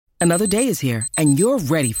Another day is here, and you're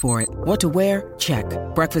ready for it. What to wear? Check.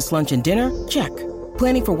 Breakfast, lunch, and dinner? Check.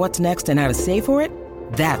 Planning for what's next and how to save for it?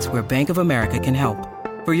 That's where Bank of America can help.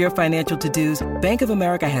 For your financial to-dos, Bank of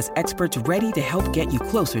America has experts ready to help get you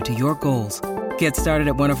closer to your goals. Get started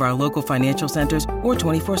at one of our local financial centers or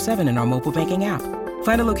 24/7 in our mobile banking app.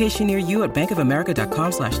 Find a location near you at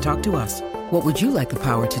bankofamerica.com/talktous. What would you like the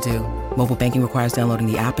power to do? Mobile banking requires downloading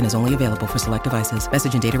the app and is only available for select devices.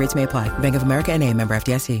 Message and data rates may apply. Bank of America N.A., member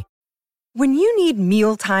FDIC. When you need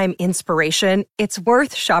mealtime inspiration, it's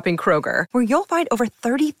worth shopping Kroger, where you'll find over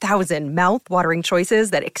 30,000 mouth-watering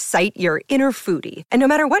choices that excite your inner foodie. And no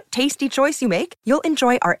matter what tasty choice you make, you'll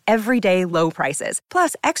enjoy our everyday low prices,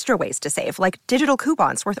 plus extra ways to save, like digital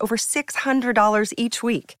coupons worth over $600 each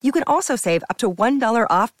week. You can also save up to $1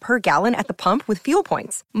 off per gallon at the pump with fuel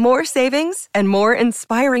points. More savings and more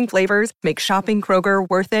inspiring flavors make shopping Kroger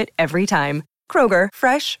worth it every time. Kroger,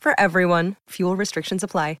 fresh for everyone. Fuel restrictions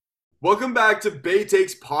apply. Welcome back to Bay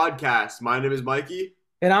Takes Podcast. My name is Mikey.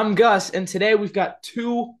 And I'm Gus. And today we've got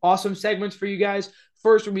two awesome segments for you guys.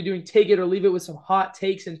 First, we'll be doing Take It or Leave It with some hot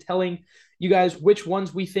takes and telling you guys which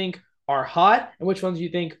ones we think are hot and which ones you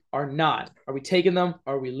think are not. Are we taking them?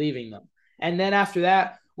 Or are we leaving them? And then after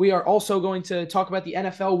that, we are also going to talk about the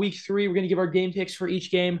NFL Week 3. We're going to give our game picks for each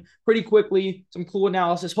game pretty quickly, some cool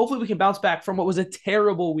analysis. Hopefully we can bounce back from what was a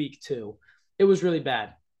terrible Week 2. It was really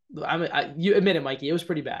bad. You admit it, Mikey. It was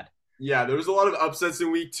pretty bad. Yeah, there was a lot of upsets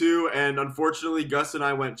in Week 2, and unfortunately, Gus and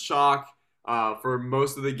I went chalk for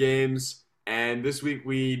most of the games. And this week,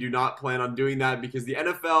 we do not plan on doing that because the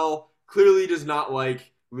NFL clearly does not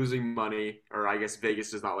like losing money, or I guess Vegas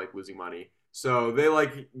does not like losing money. So they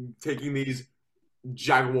like taking these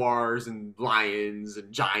Jaguars and Lions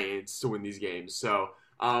and Giants to win these games. So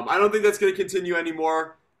I don't think that's going to continue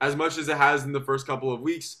anymore as much as it has in the first couple of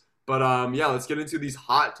weeks. But yeah, let's get into these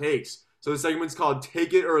hot takes. So the segment's called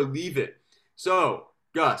Take It or Leave It. So,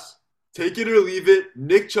 Gus, take it or leave it.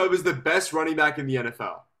 Nick Chubb is the best running back in the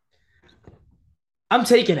NFL. I'm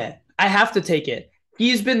taking it. I have to take it.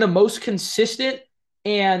 He's been the most consistent,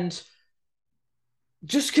 and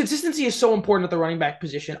just consistency is so important at the running back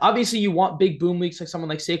position. Obviously, you want big boom weeks like someone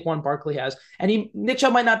like Saquon Barkley has. And Nick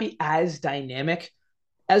Chubb might not be as dynamic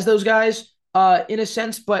as those guys in a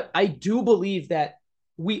sense, but I do believe that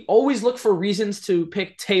we always look for reasons to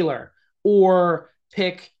pick Taylor or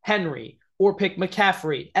pick Henry or pick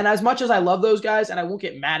McCaffrey. And as much as I love those guys, and I won't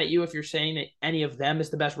get mad at you if you're saying that any of them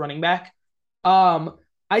is the best running back, I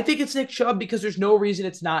think it's Nick Chubb because there's no reason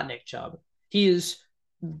it's not Nick Chubb. He is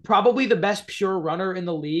probably the best pure runner in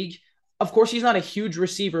the league. Of course, he's not a huge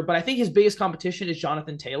receiver, but I think his biggest competition is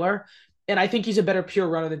Jonathan Taylor. And I think he's a better pure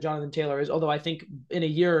runner than Jonathan Taylor is, although I think in a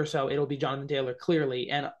year or so, it'll be Jonathan Taylor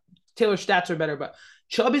clearly. And Taylor's stats are better, but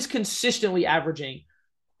Chubb is consistently averaging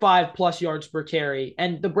 5+ yards per carry.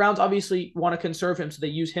 And the Browns obviously want to conserve him, so they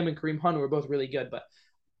use him and Kareem Hunt, who are both really good. But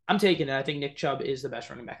I'm taking it. I think Nick Chubb is the best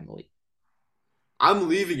running back in the league. I'm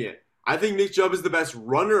leaving it. I think Nick Chubb is the best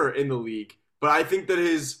runner in the league, but I think that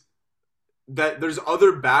there's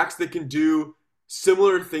other backs that can do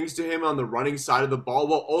similar things to him on the running side of the ball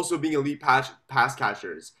while also being elite pass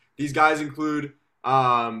catchers. These guys include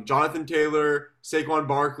Jonathan Taylor, Saquon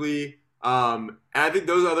Barkley, and I think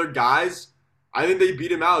those other guys, I think they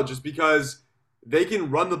beat him out just because they can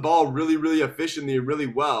run the ball really, really efficiently, really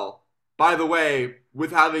well. By the way,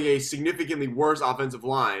 with having a significantly worse offensive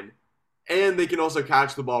line, and they can also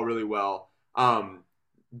catch the ball really well.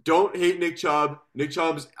 Don't hate Nick Chubb. Nick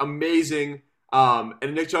Chubb's amazing.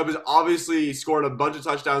 And Nick Chubb has obviously scored a bunch of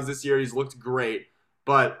touchdowns this year. He's looked great.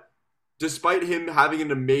 But despite him having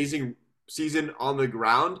an amazing season on the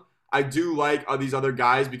ground, I do like these other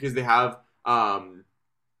guys because they have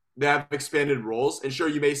expanded roles. And sure,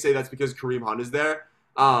 you may say that's because Kareem Hunt is there.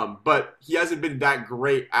 But he hasn't been that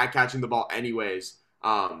great at catching the ball anyways.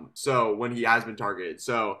 So when he has been targeted.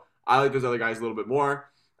 So I like those other guys a little bit more.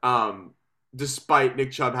 Despite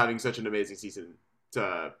Nick Chubb having such an amazing season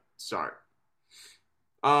to start.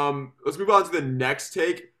 Let's move on to the next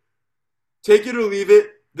take. Take it or leave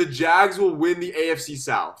it. The Jags will win the AFC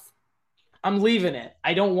South. I'm leaving it.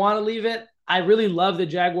 I don't want to leave it. I really love the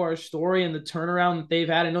Jaguars story and the turnaround that they've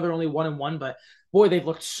had. I know they're only 1-1, but boy, they've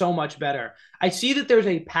looked so much better. I see that there's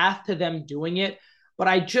a path to them doing it, but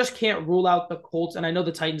I just can't rule out the Colts. And I know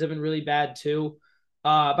the Titans have been really bad too.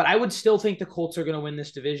 But I would still think the Colts are going to win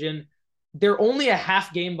this division. They're only a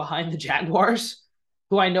half game behind the Jaguars,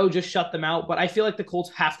 who I know just shut them out. But I feel like the Colts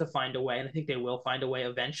have to find a way, and I think they will find a way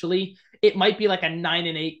eventually. It might be like a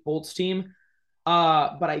 9-8 Colts team.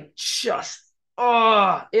 But I just,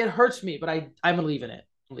 it hurts me, but I'm leaving it.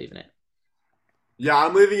 I'm leaving it. Yeah,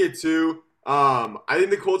 I'm leaving it too. I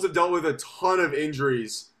think the Colts have dealt with a ton of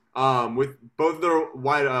injuries with both their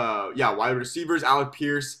wide receivers, Alec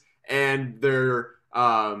Pierce, and their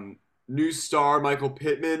new star, Michael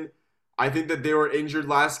Pittman. I think that they were injured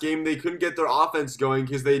last game. They couldn't get their offense going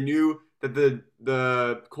because they knew that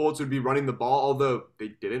the Colts would be running the ball, although they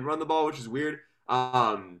didn't run the ball, which is weird.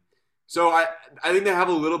 So I think they have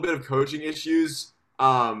a little bit of coaching issues.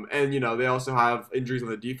 And they also have injuries on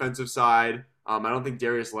the defensive side. I don't think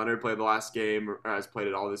Darius Leonard played the last game or has played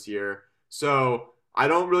it all this year. So I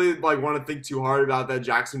don't really want to think too hard about that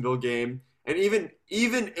Jacksonville game. And even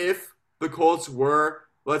if the Colts were,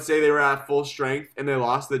 let's say they were at full strength and they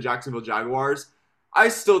lost to the Jacksonville Jaguars, I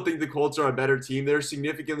still think the Colts are a better team. They're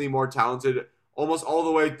significantly more talented almost all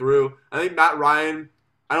the way through. I think Matt Ryan,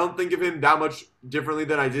 I don't think of him that much differently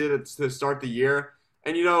than I did to start the year.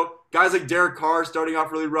 And, guys like Derek Carr starting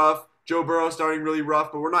off really rough, Joe Burrow starting really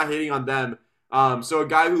rough, but we're not hating on them. So a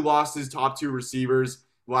guy who lost his top two receivers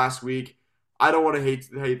last week, I don't want to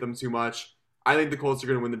hate them too much. I think the Colts are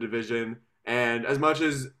going to win the division. And as much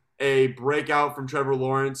as a breakout from Trevor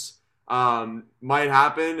Lawrence might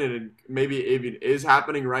happen, and maybe even is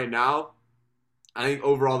happening right now, I think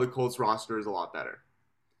overall the Colts roster is a lot better.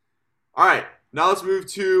 All right, now let's move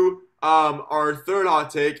to our third hot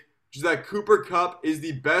take, which is that Cooper Kupp is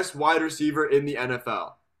the best wide receiver in the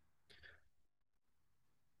NFL.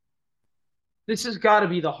 This has got to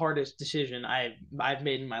be the hardest decision I've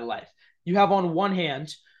made in my life. You have on one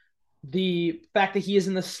hand the fact that he is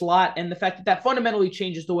in the slot and the fact that fundamentally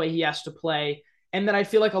changes the way he has to play. And then I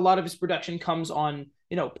feel like a lot of his production comes on,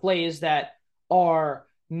 plays that are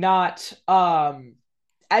not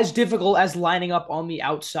as difficult as lining up on the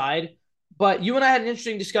outside. But you and I had an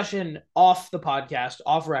interesting discussion off the podcast,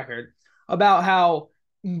 off record, about how,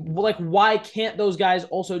 why can't those guys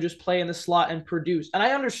also just play in the slot and produce? And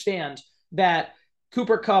I understand that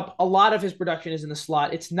Cooper Kupp, a lot of his production is in the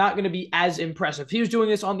slot. It's not going to be as impressive. If he was doing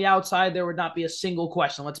this on the outside, there would not be a single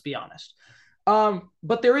question, let's be honest.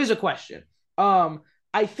 But there is a question.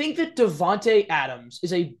 I think that Davante Adams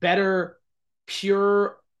is a better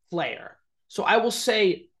pure player. So I will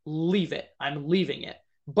say leave it. I'm leaving it.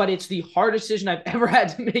 But it's the hardest decision I've ever had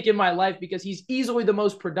to make in my life because he's easily the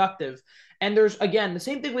most productive. And there's, again, the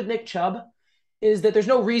same thing with Nick Chubb is that there's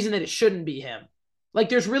no reason that it shouldn't be him.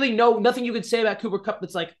 There's really nothing you could say about Cooper Kupp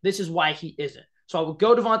that's this is why he isn't. So I will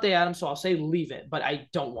go Davante Adams, so I'll say leave it, but I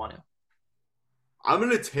don't want to. I'm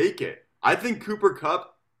going to take it. I think Cooper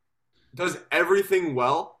Kupp does everything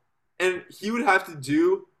well, and he would have to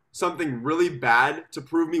do something really bad to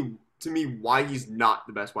prove to me why he's not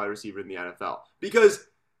the best wide receiver in the NFL. Because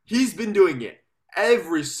he's been doing it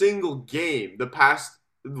every single game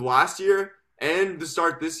last year and the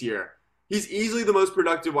start this year. He's easily the most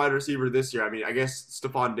productive wide receiver this year. I mean, I guess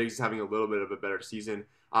Stephon Diggs is having a little bit of a better season,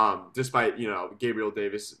 despite, Gabriel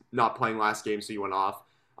Davis not playing last game, so he went off.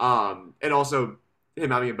 And also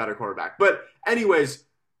him having a better quarterback. But anyways,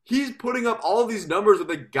 he's putting up all of these numbers with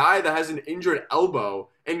a guy that has an injured elbow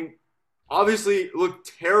and obviously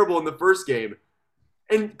looked terrible in the first game.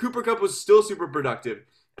 And Cooper Kupp was still super productive.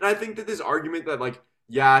 And I think that this argument that,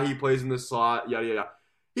 he plays in the slot, yada, yada.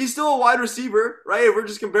 He's still a wide receiver, right? If we're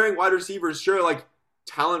just comparing wide receivers, sure,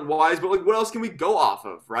 talent-wise, but, what else can we go off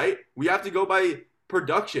of, right? We have to go by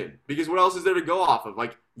production because what else is there to go off of?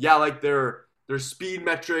 Their speed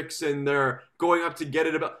metrics and they're going up to get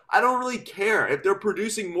it about. I don't really care. If they're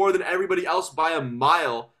producing more than everybody else by a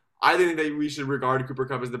mile, I think that we should regard Cooper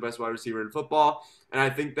Kupp as the best wide receiver in football. And I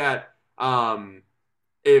think that I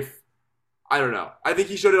don't know. I think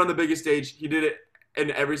he showed it on the biggest stage. He did it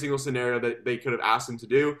in every single scenario that they could have asked him to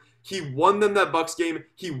do. He won them that Bucs game.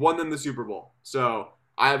 He won them the Super Bowl. So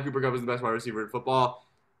I have Cooper Kupp as the best wide receiver in football.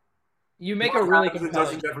 You make a really compelling.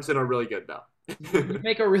 Justin Jefferson are really good though. You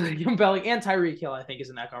make a really compelling, and Tyreek Hill, I think, is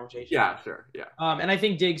in that conversation. Yeah, sure. Yeah. And I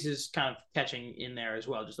think Diggs is kind of catching in there as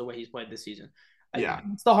well, just the way he's played this season.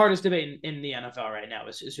 It's the hardest debate in the NFL right now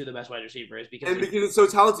is who the best wide receiver is because it's so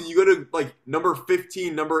talented. You go to number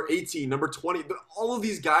 15, number 18, number 20. All of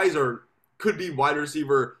these guys could be wide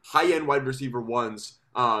receiver, high-end wide receiver ones,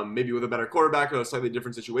 maybe with a better quarterback or a slightly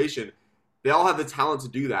different situation. They all have the talent to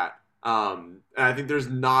do that. And I think there's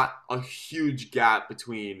not a huge gap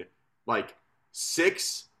between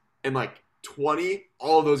 6 and 20.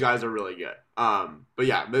 All of those guys are really good. But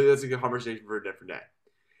yeah, maybe that's a good conversation for a different day.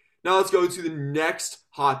 Now let's go to the next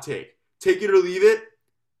hot take. Take it or leave it.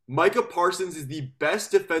 Micah Parsons is the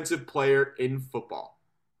best defensive player in football.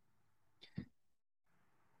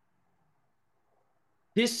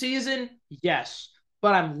 This season, yes,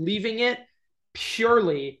 but I'm leaving it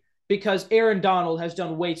purely because Aaron Donald has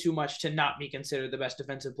done way too much to not be considered the best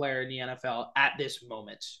defensive player in the NFL at this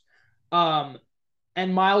moment.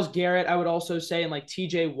 And Myles Garrett, I would also say, and like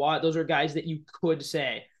TJ Watt, those are guys that you could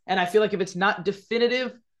say. And I feel like if it's not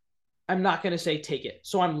definitive, I'm not going to say take it.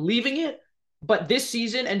 So I'm leaving it. But this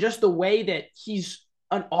season, and just the way that he's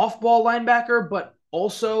an off-ball linebacker, but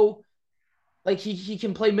also like he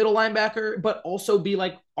can play middle linebacker, but also be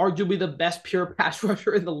like arguably the best pure pass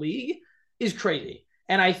rusher in the league is crazy.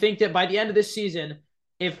 And I think that by the end of this season,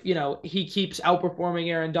 if he keeps outperforming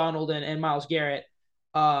Aaron Donald and Myles Garrett,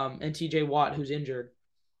 and TJ Watt, who's injured,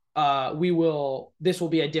 this will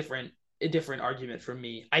be a different argument from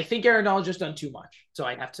me. I think Aaron Donald's just done too much. So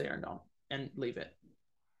I have to say Aaron Donald and leave it.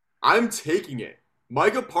 I'm taking it.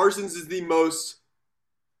 Micah Parsons is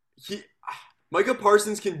Micah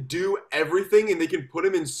Parsons can do everything, and they can put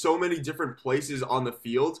him in so many different places on the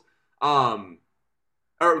field. Or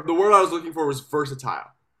the word I was looking for was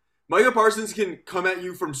versatile. Micah Parsons can come at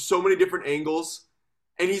you from so many different angles,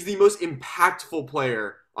 and he's the most impactful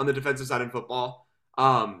player on the defensive side in football.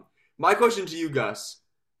 My question to you, Gus,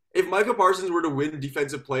 if Micah Parsons were to win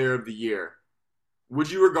Defensive Player of the Year,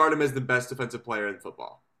 would you regard him as the best defensive player in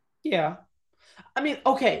football? Yeah. I mean,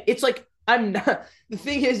 okay, it's like I'm not. The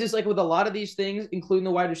thing is like with a lot of these things, including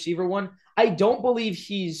the wide receiver one, I don't believe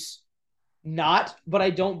he's not, but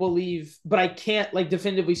I can't like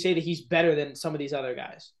definitively say that he's better than some of these other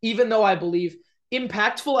guys. Even though I believe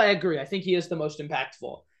impactful, I agree. I think he is the most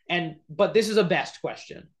impactful. But this is a best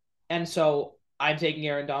question. And so I'm taking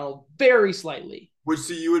Aaron Donald very slightly.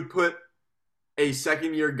 So you would put a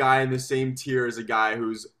second-year guy in the same tier as a guy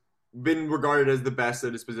who's been regarded as the best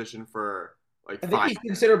at his position for like 5 years. I think he's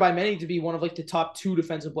considered by many to be one of like the top 2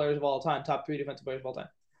 defensive players of all time, top 3 defensive players of all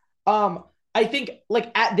time. I think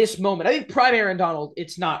like at this moment, I think prime Aaron Donald,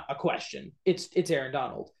 it's not a question. It's Aaron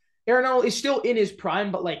Donald. Aaron Donald is still in his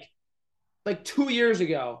prime, but like 2 years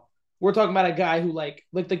ago, we're talking about a guy who like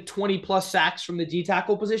 20 plus sacks from the D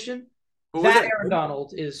tackle position. That Aaron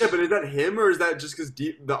Donald is. Yeah, but is that him, or is that just because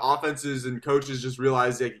the offenses and coaches just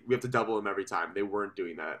realized like, we have to double him every time? They weren't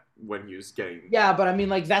doing that when he was getting. Yeah, but I mean,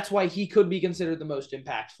 like that's why he could be considered the most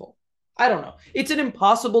impactful. I don't know. It's an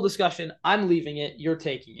impossible discussion. I'm leaving it. You're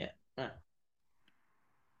taking it.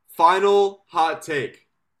 Final hot take.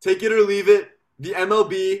 Take it or leave it. The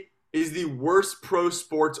MLB is the worst pro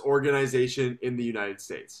sports organization in the United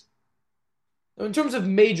States. In terms of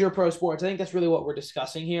major pro sports, I think that's really what we're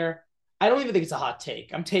discussing here. I don't even think it's a hot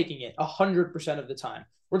take. I'm taking it 100% of the time.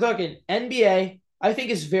 We're talking NBA, I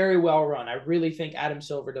think is very well run. I really think Adam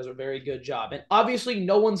Silver does a very good job. And obviously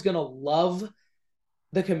no one's going to love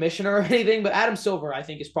the commissioner or anything, but Adam Silver, I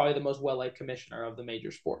think, is probably the most well-liked commissioner of the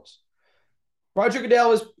major sports. Roger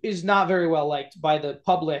Goodell is not very well liked by the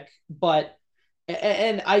public,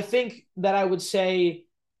 and I think that I would say,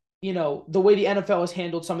 the way the NFL has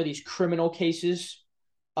handled some of these criminal cases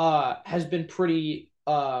has been pretty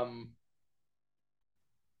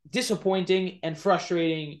disappointing and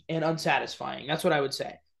frustrating and unsatisfying. That's what I would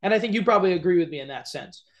say. And I think you probably agree with me in that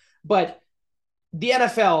sense. But the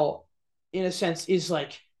NFL, in a sense, is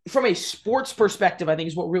like, from a sports perspective, I think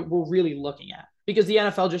is what we're really looking at. Because the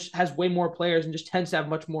NFL just has way more players and just tends to have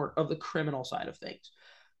much more of the criminal side of things.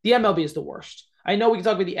 The MLB is the worst. I know we can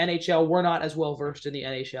talk about the NHL. We're not as well versed in the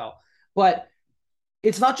NHL. But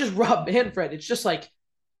it's not just Rob Manfred. It's just like,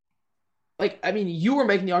 I mean, you were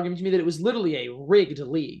making the argument to me that it was literally a rigged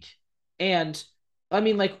league. And, I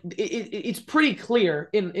mean, like, it's pretty clear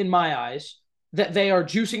in my eyes that they are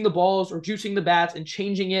juicing the balls or juicing the bats and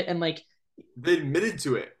changing it. And, like, they admitted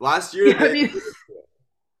to it. Last year,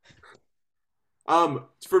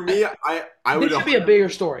 for me, I would. This should be a bigger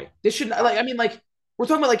story. This should we're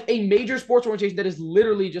talking about like a major sports organization that is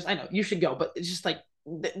literally just. I know you should go, but it's just like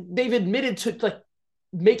they've admitted to like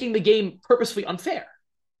making the game purposefully unfair.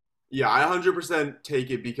 Yeah, I 100% take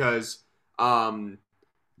it because I'll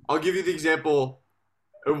give you the example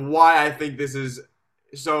of why I think this is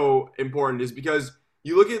so important is because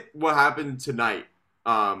you look at what happened tonight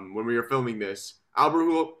when we were filming this.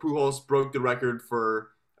 Albert Pujols broke the record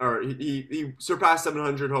he surpassed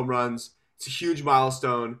 700 home runs. It's a huge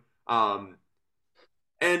milestone.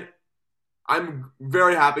 And I'm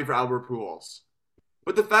very happy for Albert Pujols.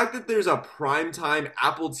 But the fact that there's a primetime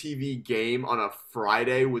Apple TV game on a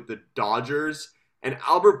Friday with the Dodgers and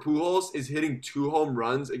Albert Pujols is hitting 2 home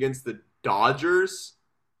runs against the Dodgers,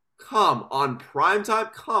 come on,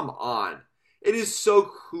 primetime? Come on. It is so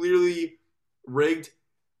clearly rigged.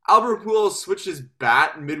 Albert Pujols switched his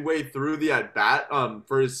bat midway through the at-bat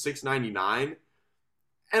for his .699.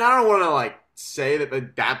 And I don't want to say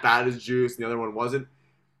that that bat is juiced and the other one wasn't.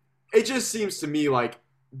 It just seems to me like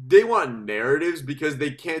they want narratives because they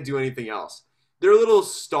can't do anything else. Their little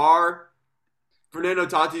star, Fernando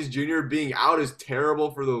Tatis Jr., being out is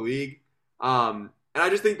terrible for the league. And I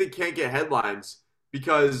just think they can't get headlines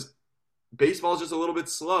because baseball is just a little bit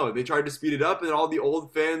slow. They tried to speed it up, and all the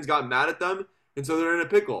old fans got mad at them, and so they're in a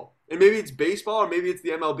pickle. And maybe it's baseball, or maybe it's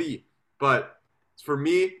the MLB. But for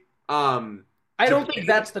me, I don't think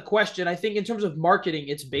that's the question. I think in terms of marketing,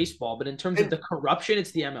 it's baseball, but in terms of the corruption,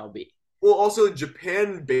 it's the MLB. Well, also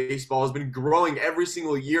Japan baseball has been growing every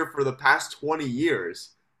single year for the past 20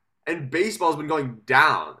 years, and baseball's been going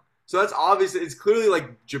down. So that's obvious. It's clearly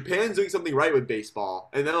like Japan's doing something right with baseball,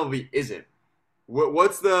 and the MLB isn't.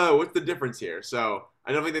 What's the difference here? So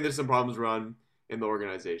I definitely think there's some problems run in the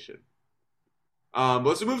organization.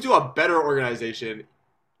 Let's move to a better organization,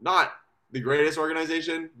 not the greatest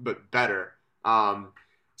organization, but better. Some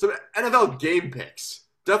NFL game picks.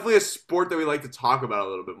 Definitely a sport that we like to talk about a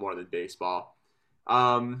little bit more than baseball.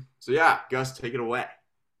 So yeah, Gus, take it away.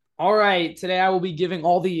 All right, today I will be giving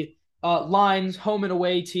all the lines, home and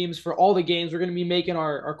away teams for all the games. We're going to be making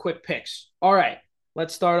our quick picks. All right,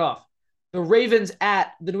 let's start off. The Ravens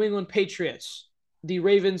at the New England Patriots. The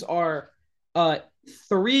Ravens are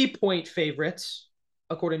 3-point favorites,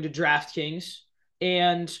 according to DraftKings,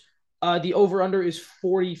 and the over-under is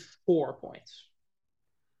 44 points.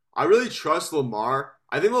 I really trust Lamar.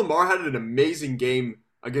 I think Lamar had an amazing game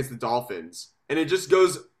against the Dolphins, and it just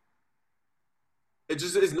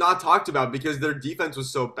is not talked about because their defense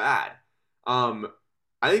was so bad. I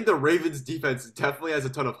think the Ravens defense definitely has a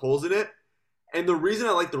ton of holes in it, and the reason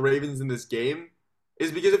I like the Ravens in this game is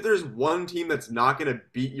because if there's one team that's not going to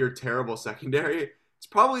beat your terrible secondary, it's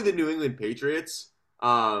probably the New England Patriots.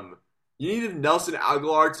 You needed Nelson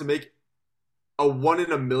Aguilar to make a 1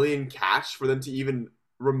 in a million catch for them to even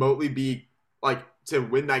remotely be like to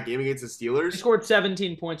win that game against the Steelers. He scored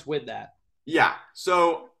 17 points with that. Yeah.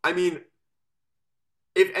 So, I mean,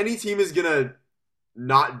 if any team is going to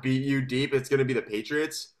not beat you deep, it's going to be the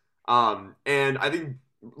Patriots. And I think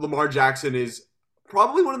Lamar Jackson is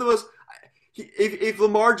probably one of the most if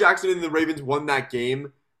Lamar Jackson and the Ravens won that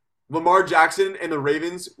game, Lamar Jackson and the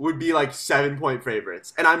Ravens would be like 7-point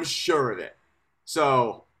favorites, and I'm sure of it.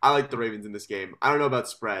 So I like the Ravens in this game. I don't know about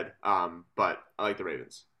spread, but I like the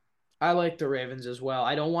Ravens. I like the Ravens as well.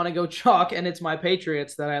 I don't want to go chalk, and it's my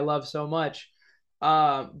Patriots that I love so much.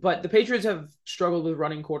 But the Patriots have struggled with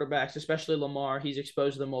running quarterbacks, especially Lamar. He's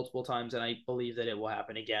exposed them multiple times, and I believe that it will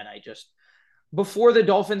happen again. Before the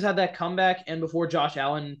Dolphins had that comeback and before Josh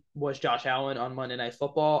Allen was Josh Allen on Monday Night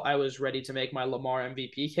Football, I was ready to make my Lamar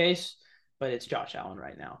MVP case, but it's Josh Allen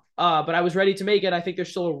right now. But I was ready to make it. I think there's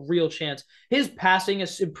still a real chance. His passing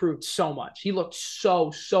has improved so much. He looked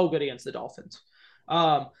so good against the Dolphins.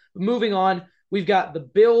 Moving on, we've got the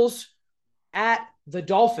Bills at the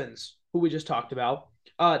Dolphins, who we just talked about.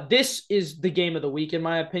 This is the game of the week, in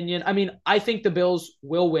my opinion. I mean, I think the Bills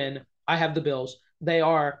will win. I have the Bills. They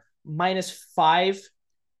are minus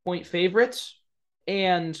 5-point favorites.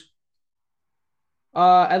 And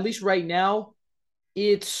at least right now,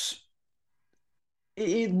 it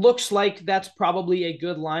looks like that's probably a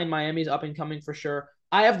good line. Miami's up and coming for sure.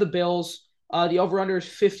 I have the Bills. The over-under is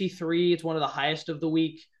 53. It's one of the highest of the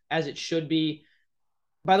week, as it should be.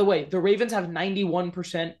 By the way, the Ravens have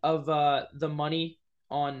 91% of the money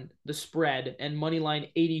on the spread, and money line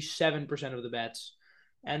 87% of the bets.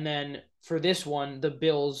 And then for this one, the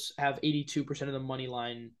Bills have 82% of the money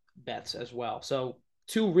line bets as well. So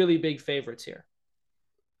two really big favorites here.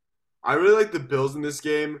 I really like the Bills in this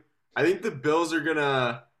game. I think the Bills are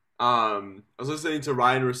gonna. I was listening to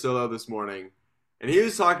Ryan Russillo this morning, and he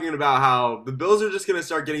was talking about how the Bills are just gonna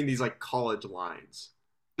start getting these like college lines.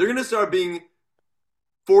 They're gonna start being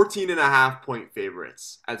 14.5-point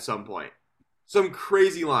favorites at some point. Some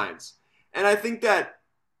crazy lines. And I think that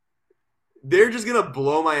they're just going to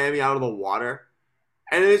blow Miami out of the water.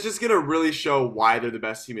 And it's just going to really show why they're the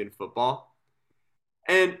best team in football.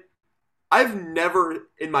 And I've never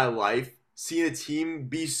in my life seen a team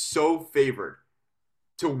be so favored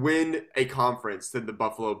to win a conference than the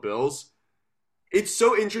Buffalo Bills. It's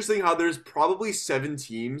so interesting how there's probably 7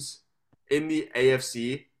 teams in the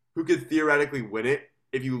AFC who could theoretically win it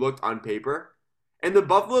if you looked on paper. And the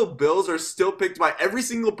Buffalo Bills are still picked by every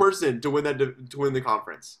single person to win the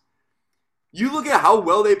conference. You look at how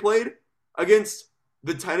well they played against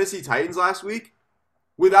the Tennessee Titans last week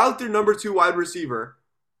without their number 2 wide receiver,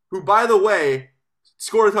 who, by the way,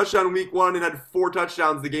 scored a touchdown in week 1 and had 4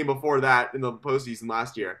 touchdowns the game before that in the postseason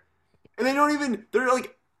last year. And they're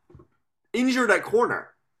like injured at corner.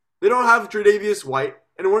 They don't have Tre'Davious White,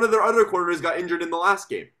 and one of their other corners got injured in the last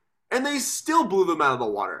game. And they still blew them out of the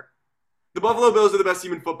water. The Buffalo Bills are the best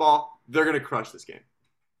team in football. They're going to crush this game.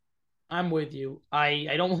 I'm with you. I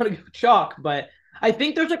don't want to go chalk, but I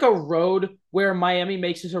think there's like a road where Miami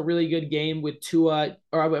makes this a really good game with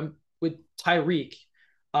Tyreek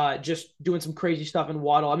just doing some crazy stuff in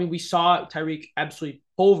Waddle. I mean, we saw Tyreek absolutely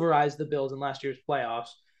pulverize the Bills in last year's playoffs.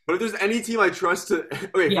 But if there's any team I trust to,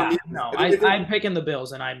 okay, Yeah, for me, no, I think I'm picking the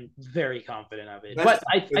Bills, and I'm very confident of it. that's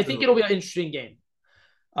But I think it'll be an interesting game.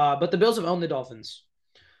 But the Bills have owned the Dolphins.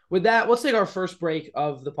 With that, let's take our first break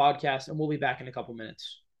of the podcast, and we'll be back in a couple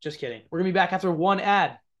minutes. Just kidding. We're going to be back after one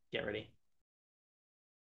ad. Get ready.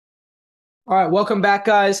 All right, welcome back,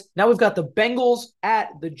 guys. Now we've got the Bengals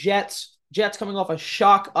at the Jets. Jets coming off a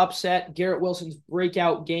shock upset. Garrett Wilson's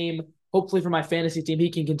breakout game. Hopefully for my fantasy team, he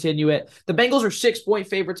can continue it. The Bengals are 6-point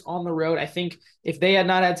favorites on the road. I think if they had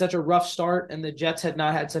not had such a rough start and the Jets had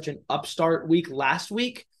not had such an upstart week last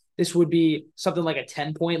week, this would be something like a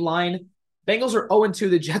 10-point line. Bengals are 0-2.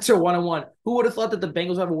 The Jets are 1-1. Who would have thought that the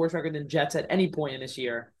Bengals have a worse record than Jets at any point in this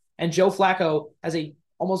year? And Joe Flacco has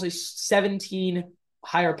almost a 17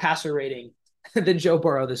 higher passer rating than Joe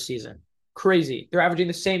Burrow this season. Crazy. They're averaging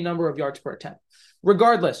the same number of yards per attempt.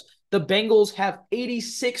 Regardless, the Bengals have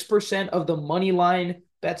 86% of the money line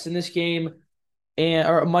bets in this game,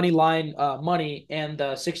 or money line money, and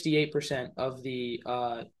 68% of the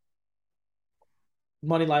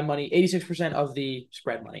money line money, 86% of the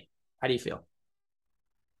spread money. How do you feel?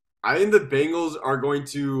 I think the Bengals are going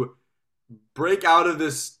to break out of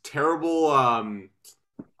this terrible, I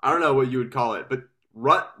don't know what you would call it, but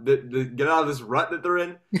rut, get out of this rut that they're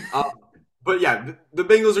in. But yeah, the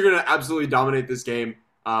Bengals are going to absolutely dominate this game.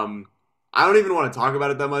 I don't even want to talk about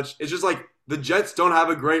it that much. It's just like the Jets don't have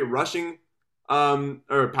a great rushing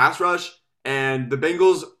or pass rush, and the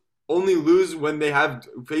Bengals only lose when they have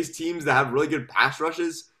face teams that have really good pass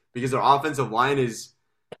rushes because their offensive line is,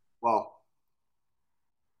 well,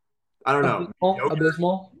 I don't know.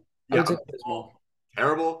 Abysmal? Yeah, abysmal.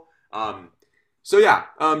 Terrible. So yeah,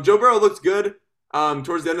 Joe Burrow looked good.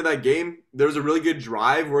 Towards the end of that game, there was a really good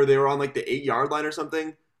drive where they were on like the 8-yard line or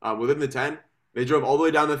something, within the 10. They drove all the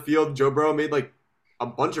way down the field. Joe Burrow made like a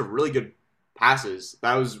bunch of really good passes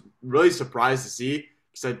that I was really surprised to see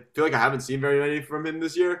because I feel like I haven't seen very many from him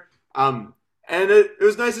this year. And it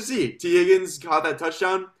was nice to see. T. Higgins caught that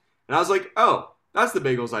touchdown, and I was like, oh, that's the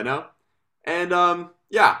Bengals I know. And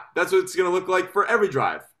yeah, that's what it's going to look like for every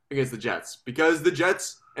drive against the Jets because the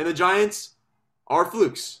Jets and the Giants are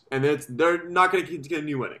flukes, and they're not going to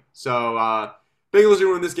continue winning. So Bengals are going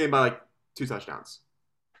to win this game by like 2 touchdowns.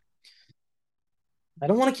 I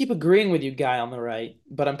don't want to keep agreeing with you, guy on the right,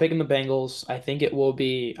 but I'm picking the Bengals. I think it will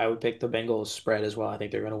be. I would pick the Bengals spread as well. I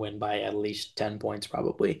think they're going to win by at least 10 points,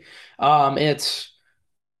 probably. Yeah,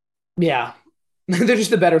 they're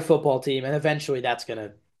just a better football team, and eventually they're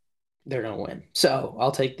gonna win. So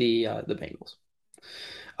I'll take the Bengals.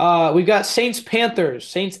 We've got Saints Panthers.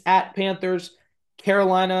 Saints at Panthers.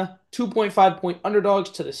 Carolina 2.5-point underdogs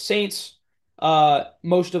to the Saints.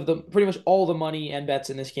 Pretty much all the money and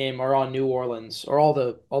bets in this game are on New Orleans, or all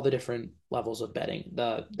the different levels of betting.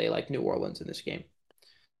 They like New Orleans in this game.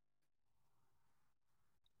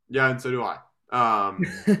 Yeah, and so do I.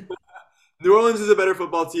 New Orleans is a better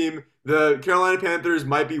football team. The Carolina Panthers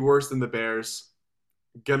might be worse than the Bears.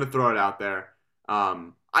 Gonna throw it out there.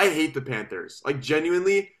 I hate the Panthers. Like,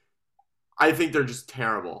 genuinely, I think they're just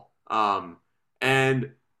terrible.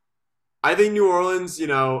 And I think New Orleans,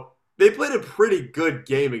 they played a pretty good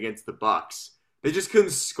game against the Bucs. They just couldn't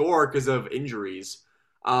score because of injuries.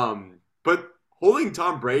 But holding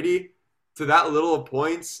Tom Brady to that little of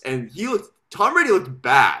points, and Tom Brady looked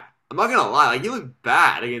bad. I'm not gonna lie, like he looked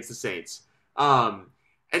bad against the Saints. And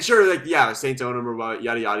sure, like the Saints own him or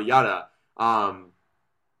yada yada yada.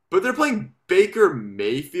 But they're playing Baker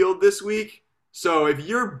Mayfield this week. So if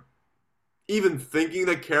you're even thinking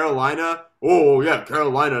that Carolina, they're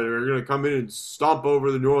going to come in and stomp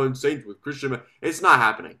over the New Orleans Saints with Christian, it's not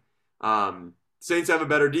happening. Saints have a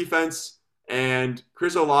better defense, and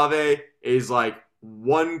Chris Olave is like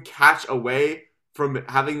 1 catch away from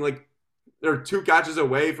having they're 2 catches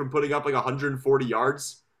away from putting up like 140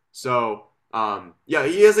 yards. So,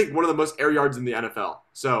 he has like one of the most air yards in the NFL.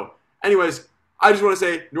 So, anyways, I just want to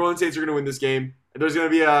say New Orleans Saints are going to win this game. There's going to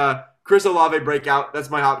be a Chris Olave breakout. That's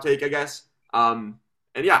my hot take, I guess. And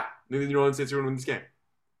yeah, maybe the New Orleans Saints are going to win this game.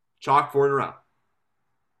 Chalk 4 in a row.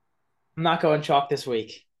 I'm not going chalk this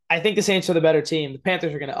week. I think the Saints are the better team. The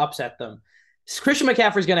Panthers are going to upset them. Christian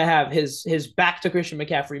McCaffrey's going to have his back to Christian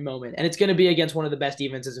McCaffrey moment, and it's going to be against one of the best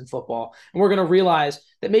defenses in football. And we're going to realize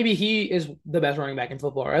that maybe he is the best running back in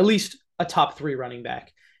football, or at least a top 3 running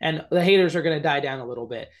back. And the haters are going to die down a little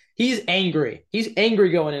bit. He's angry. He's angry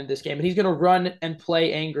going into this game, and he's going to run and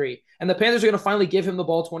play angry. And the Panthers are going to finally give him the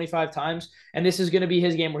ball 25 times, and this is going to be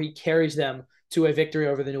his game where he carries them to a victory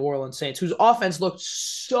over the New Orleans Saints, whose offense looked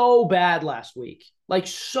so bad last week. Like,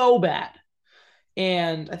 so bad.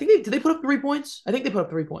 And I think did they put up 3 points? I think they put up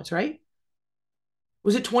 3 points, right?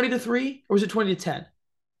 Was it 20-3 or was it 20-10?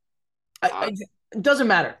 Uh, It doesn't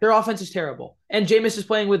matter. Their offense is terrible. And Jameis is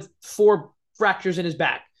playing with 4 fractures in his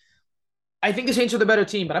back. I think the Saints are the better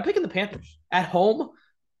team, but I'm picking the Panthers. At home,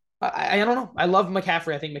 I don't know. I love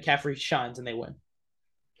McCaffrey. I think McCaffrey shines and they win.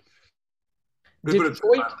 they put up 10.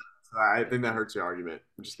 Detroit. I think that hurts your argument.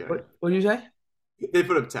 I'm just kidding. What did you say? They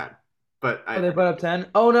put up 10, but Oh, they put up 10.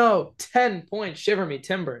 Oh no, 10 points. Shiver me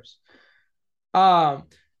timbers. Um,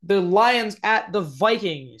 the Lions at the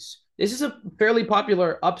Vikings. This is a fairly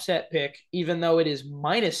popular upset pick, even though it is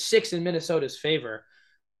 -6 in Minnesota's favor.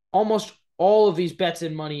 Almost all of these bets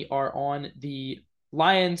and money are on the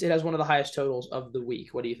Lions. It has one of the highest totals of the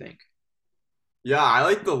week. What do you think? yeah, I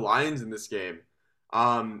like the Lions in this game.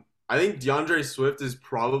 I think DeAndre Swift is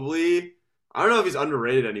probably, I don't know if he's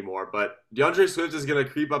underrated anymore, but DeAndre Swift is going to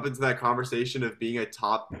creep up into that conversation of being a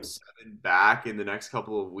top 7 back in the next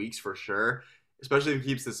couple of weeks for sure, especially if he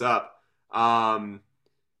keeps this up. And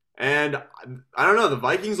I don't know, the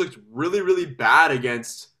Vikings looked really, really bad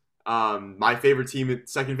against my favorite team,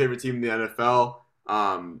 second favorite team in the NFL,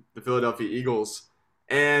 the Philadelphia Eagles.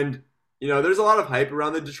 And, there's a lot of hype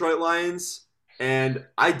around the Detroit Lions, and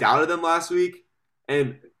I doubted them last week.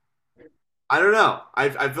 And I don't know. I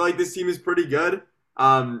feel like this team is pretty good.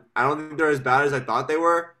 I don't think they're as bad as I thought they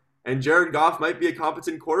were. And Jared Goff might be a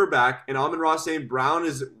competent quarterback, and Amon-Ra St. Brown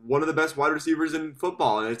is one of the best wide receivers in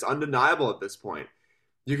football, and it's undeniable at this point.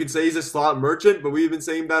 You can say he's a slot merchant, but we've been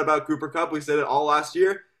saying that about Cooper Kupp. We said it all last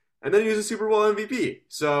year. And then he was a Super Bowl MVP.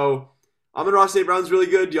 So Amon-Ra St. Brown's really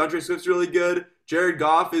good. DeAndre Swift's really good. Jared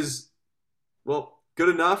Goff is, well, good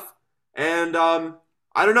enough. And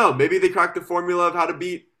I don't know. Maybe they cracked the formula of how to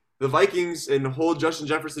beat the Vikings and hold Justin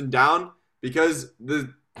Jefferson down because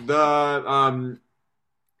the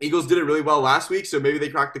Eagles did it really well last week. So maybe they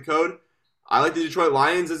cracked the code. I like the Detroit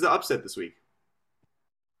Lions as the upset this week.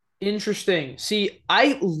 Interesting. See,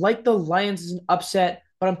 I like the Lions as an upset,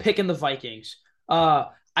 but I'm picking the Vikings.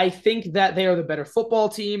 I think that they are the better football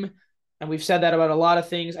team, and we've said that about a lot of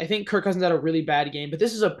things. I think Kirk Cousins had a really bad game, but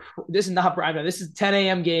this is not prime time. This is a 10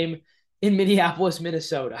 a.m. game in Minneapolis,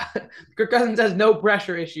 Minnesota. Kirk Cousins has no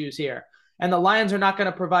pressure issues here, and the Lions are not going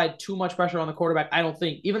to provide too much pressure on the quarterback, I don't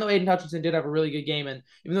think. Even though Aiden Hutchinson did have a really good game, and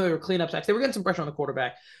even though they were cleanup sacks, they were getting some pressure on the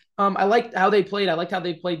quarterback. I liked how they played. I liked how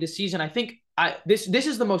they played this season. I think this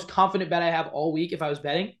is the most confident bet I have all week if I was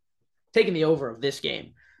betting, taking the over of this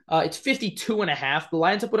game. It's 52.5. The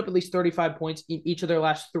Lions have put up at least 35 points in each of their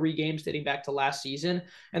last 3 games dating back to last season,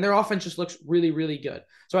 and their offense just looks really, really good.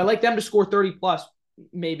 So I like them to score 30 plus,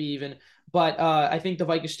 maybe even, but I think the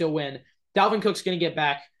Vikings still win. Dalvin Cook's going to get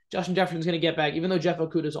back. Justin Jefferson's going to get back, even though Jeff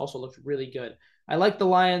Okuda's also looked really good. I like the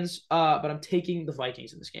Lions, but I'm taking the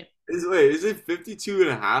Vikings in this game. Is it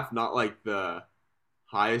 52.5? Not like the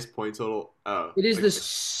highest point total? Oh, It is like the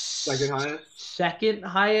second highest? second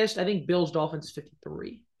highest. I think Bills Dolphins is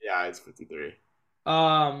 53. Yeah, it's 53.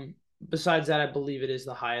 Besides that, I believe it is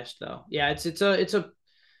the highest though. Yeah, it's a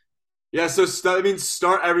Yeah, so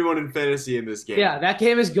start everyone in fantasy in this game. yeah, that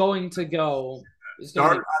game is going to go.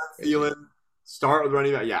 Start Adam Thielen. Start with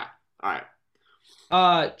running back. Yeah. All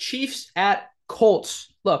right. Chiefs at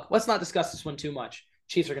Colts. Look, let's not discuss this one too much.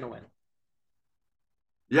 Chiefs are going to win.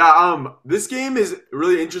 Yeah. This game is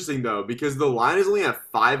really interesting though because the line is only at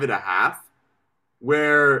 5.5,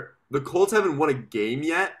 where the Colts haven't won a game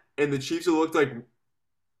yet, and the Chiefs have looked like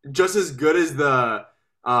just as good as the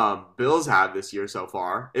Bills have this year so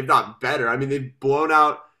far, if not better. I mean, they've blown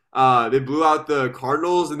out. They blew out the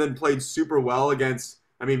Cardinals and then played super well against.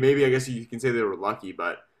 I mean, maybe I guess you can say they were lucky,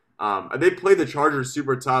 but they played the Chargers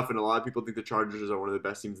super tough, and a lot of people think the Chargers are one of the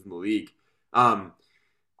best teams in the league. I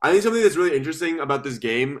think something that's really interesting about this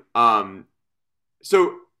game.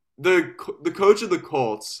 So the coach of the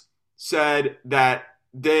Colts said that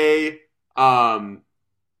they want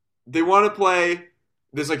to play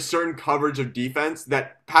this like certain coverage of defense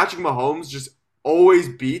that Patrick Mahomes just always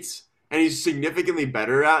beats, and he's significantly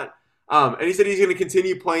better at. And he said he's going to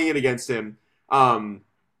continue playing it against him.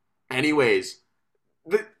 Anyways,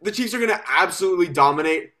 the Chiefs are going to absolutely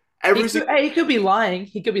dominate He could be lying.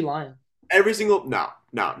 He could be lying. Every single no.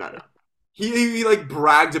 He like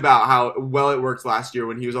bragged about how well it worked last year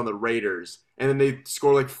when he was on the Raiders, and then they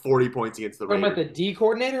scored like 40 points against the Raiders. Talking about the D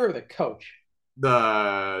coordinator or the coach?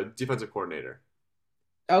 The defensive coordinator.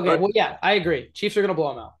 Okay, well, yeah, I agree. Chiefs are gonna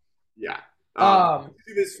blow them out. Yeah.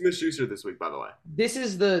 Smith-Schuster this week, by the way. This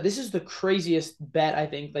is the craziest bet, I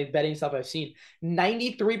think, like betting stuff I've seen.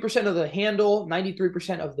 93% of the handle,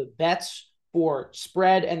 93% of the bets for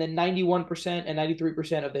spread, and then 91% and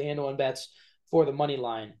 93% of the handle and bets for the money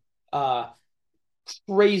line.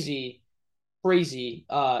 Crazy crazy.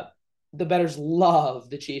 The bettors love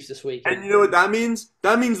the Chiefs this And weekend. you know what that means?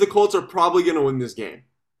 That means the Colts are probably going to win this game.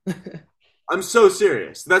 I'm so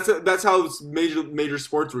serious. That's how major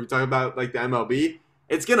sports we talk about like the MLB.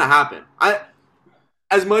 It's gonna happen.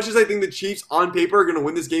 As much as I think the Chiefs on paper are gonna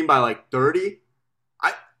win this game by like 30.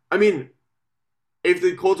 I I mean, if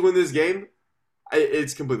the Colts win this game,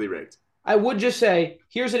 it's completely rigged. I would just say,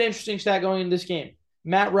 here's an interesting stat going into this game.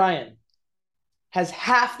 Matt Ryan has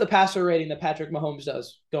half the passer rating that Patrick Mahomes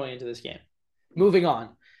does going into this game. Moving on.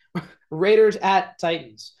 Raiders at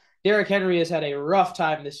Titans. Derrick Henry has had a rough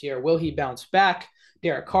time this year. Will he bounce back?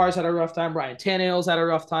 Derek Carr's had a rough time. Ryan Tannehill's had a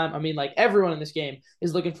rough time. I mean, like everyone in this game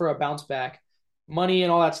is looking for a bounce back. Money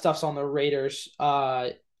and all that stuff's on the Raiders.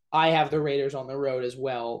 I have the Raiders on the road as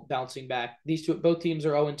well, bouncing back. Both teams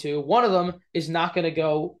are 0-2. One of them is not going to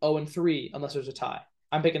go 0-3 unless there's a tie.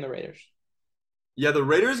 I'm picking the Raiders. Yeah, the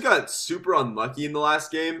Raiders got super unlucky in the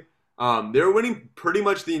last game. They were winning pretty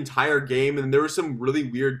much the entire game, and there were some really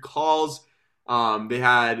weird calls. They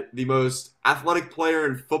had the most athletic player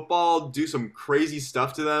in football do some crazy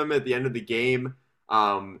stuff to them at the end of the game.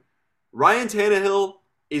 Ryan Tannehill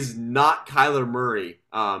is not Kyler Murray.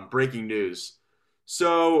 Breaking news.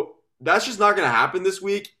 So that's just not going to happen this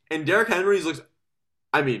week. And Derrick Henry's looks,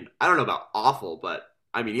 I mean, I don't know about awful, but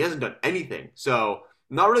I mean, he hasn't done anything. So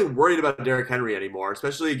I'm not really worried about Derrick Henry anymore,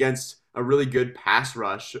 especially against a really good pass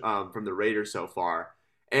rush from the Raiders so far.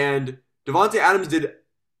 And Devontae Adams did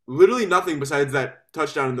literally nothing besides that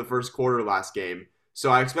touchdown in the first quarter last game. So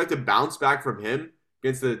I expect a bounce back from him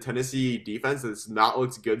against the Tennessee defense that's not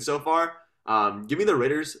looked good so far. Give me the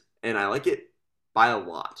Raiders, and I like it by a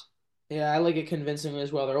lot. Yeah, I like it convincingly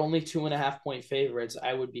as well. They're only 2.5-point favorites.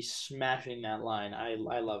 I would be smashing that line. I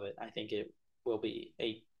love it. I think it will be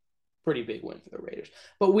a pretty big win for the Raiders.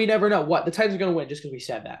 But we never know what the Titans are going to win just because we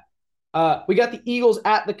said that. We got the Eagles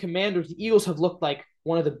at the Commanders. The Eagles have looked like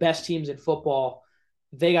one of the best teams in football.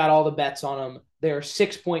 They got all the bets on them. They are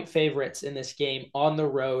 6-point favorites in this game on the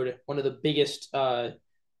road. One of the biggest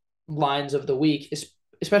lines of the week,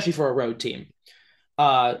 especially for a road team.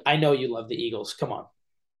 I know you love the Eagles. Come on.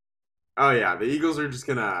 Oh, yeah. The Eagles are just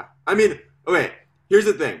going to... I mean, okay, here's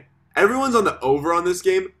the thing. Everyone's on the over on this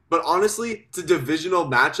game, but honestly, it's a divisional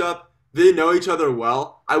matchup. They know each other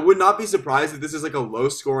well. I would not be surprised if this is like a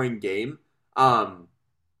low-scoring game. I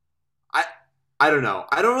don't know.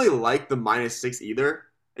 I don't really like the -6 either.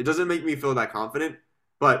 It doesn't make me feel that confident.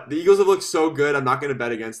 But the Eagles have looked so good, I'm not going to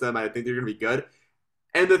bet against them. I think they're going to be good.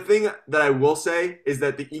 And the thing that I will say is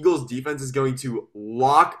that the Eagles' defense is going to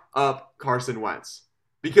lock up Carson Wentz.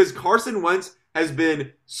 Because Carson Wentz has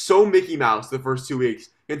been so Mickey Mouse the first 2 weeks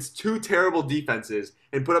against two terrible defenses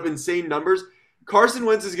and put up insane numbers. Carson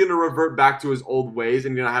Wentz is going to revert back to his old ways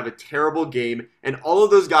and going to have a terrible game. And all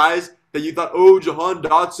of those guys that you thought, oh, Jahan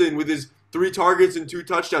Dotson with his 3 targets and 2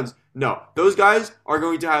 touchdowns. No, those guys are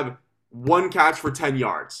going to have 1 catch for 10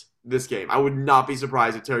 yards this game. I would not be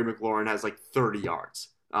surprised if Terry McLaurin has like 30 yards.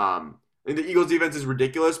 And the Eagles defense is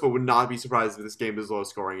ridiculous, but would not be surprised if this game is low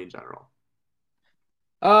scoring in general.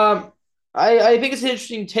 I think it's an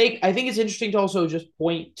interesting take. I think it's interesting to also just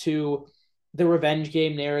point to the revenge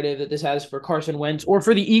game narrative that this has for Carson Wentz or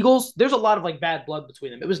for the Eagles. There's a lot of like bad blood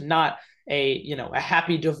between them. It was not a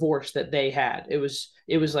happy divorce that they had. It was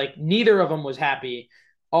like neither of them was happy.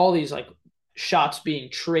 All these like shots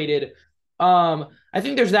being traded. I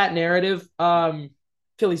think there's that narrative.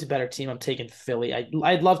 Philly's a better team. I'm taking Philly.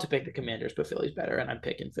 I'd love to pick the Commanders, but Philly's better, and I'm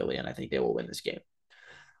picking Philly, and I think they will win this game.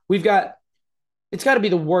 It's got to be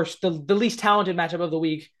the worst, the least talented matchup of the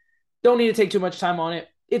week. Don't need to take too much time on it.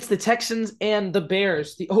 It's the Texans and the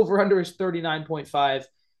Bears. The over-under is 39.5.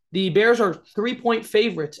 The Bears are 3-point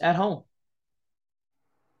favorites at home.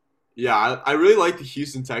 Yeah, I really like the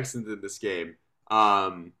Houston Texans in this game.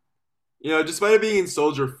 Despite it being in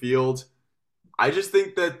Soldier Field, I just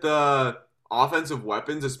think that the offensive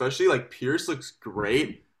weapons, especially like Pierce, looks great.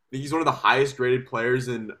 I think he's one of the highest graded players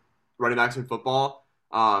in running backs in football.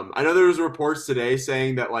 I know there was reports today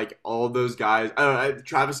saying that like all of those guys,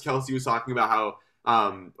 Travis Kelce was talking about how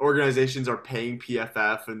organizations are paying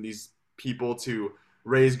PFF and these people to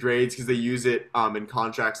raise grades because they use it in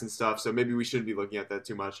contracts and stuff. So maybe we shouldn't be looking at that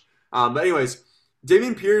too much. But anyways,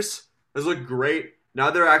 Dameon Pierce has looked great.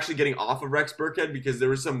 Now they're actually getting off of Rex Burkhead because there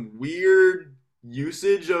was some weird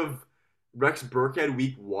usage of Rex Burkhead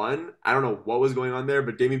week 1. I don't know what was going on there,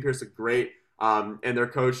 but Dameon Pierce looked great. And their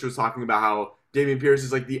coach was talking about how Dameon Pierce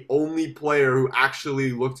is like the only player who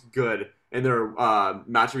actually looked good in their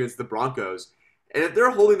match against the Broncos. And if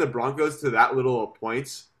they're holding the Broncos to that little of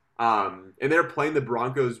points, and they're playing the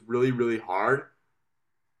Broncos really, really hard,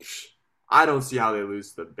 I don't see how they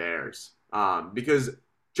lose to the Bears. Because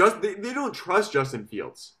they don't trust Justin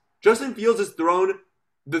Fields. Justin Fields has thrown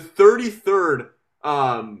the 33rd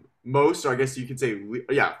most, or I guess you could say,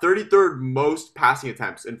 yeah, 33rd most passing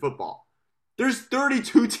attempts in football. There's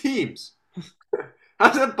 32 teams.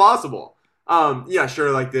 How's that possible? Yeah,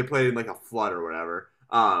 sure, like they played in like a flood or whatever.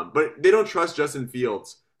 But they don't trust Justin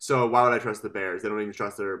Fields. So why would I trust the Bears? They don't even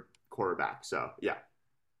trust their quarterback. So yeah.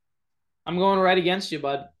 I'm going right against you,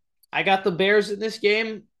 bud. I got the Bears in this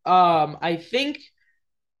game. I think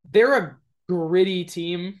they're a gritty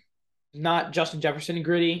team, not Justin Jefferson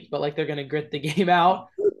gritty, but like they're gonna grit the game out.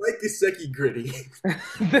 Mike Gesicki gritty.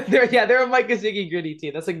 They're a Mike Gesicki gritty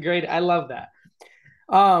team. That's a great. I love that.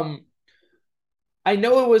 Um, I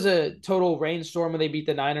know it was a total rainstorm when they beat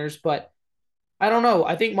the Niners, but I don't know.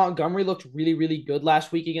 I think Montgomery looked really, really good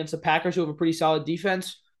last week against the Packers, who have a pretty solid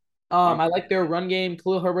defense. I like their run game.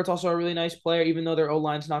 Khalil Herbert's also a really nice player, even though their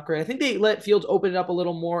O-line's not great. I think they let Fields open it up a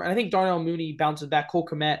little more. And I think Darnell Mooney bounces back. Cole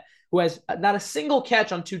Kmet, who has not a single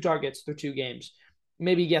catch on 2 targets through 2 games,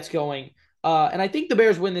 maybe gets going. And I think the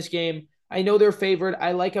Bears win this game. I know they're favored.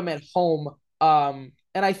 I like them at home. And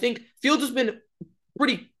I think Fields has been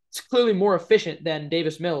pretty clearly more efficient than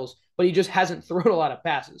Davis Mills, but he just hasn't thrown a lot of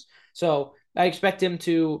passes. So I expect him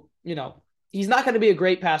to, he's not going to be a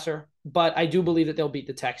great passer, but I do believe that they'll beat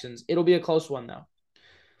the Texans. It'll be a close one, though.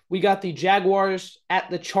 We got the Jaguars at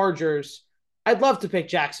the Chargers. I'd love to pick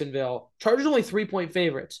Jacksonville. Chargers only 3-point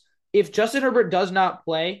favorites. If Justin Herbert does not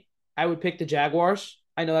play, I would pick the Jaguars.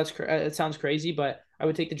 I know it sounds crazy, but I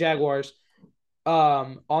would take the Jaguars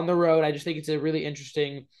on the road. I just think it's a really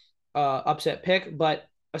interesting upset pick. But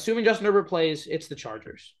assuming Justin Herbert plays, it's the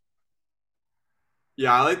Chargers.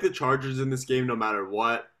 Yeah, I like the Chargers in this game no matter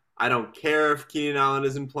what. I don't care if Keenan Allen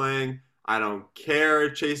isn't playing. I don't care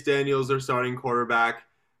if Chase Daniels is their starting quarterback.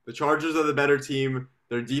 The Chargers are the better team.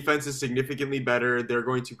 Their defense is significantly better. They're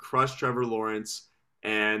going to crush Trevor Lawrence,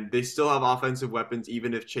 and they still have offensive weapons,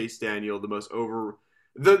 even if Chase Daniel,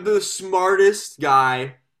 the smartest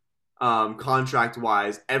guy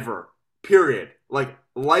contract-wise ever, period. Like,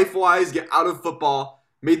 life-wise, get out of football,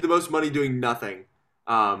 made the most money doing nothing.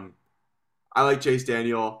 I like Chase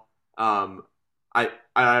Daniel. I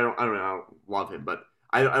don't love him, but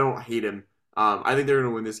I don't hate him. I think they're going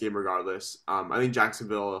to win this game regardless. I think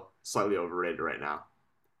Jacksonville slightly overrated right now.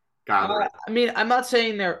 I'm not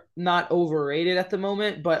saying they're not overrated at the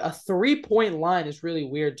moment, but a 3-point line is really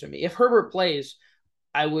weird to me. If Herbert plays,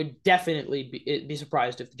 I would definitely be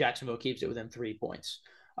surprised if Jacksonville keeps it within 3 points.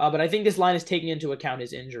 But I think this line is taking into account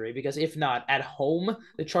his injury, because if not, at home,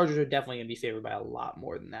 the Chargers are definitely going to be favored by a lot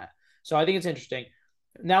more than that. So I think it's interesting.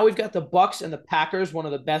 Now we've got the Bucs and the Packers, one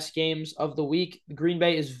of the best games of the week. Green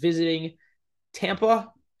Bay is visiting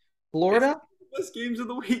Tampa, Florida. Best games of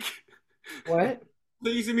the week. What?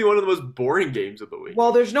 These to be one of the most boring games of the week.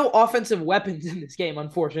 Well, there's no offensive weapons in this game,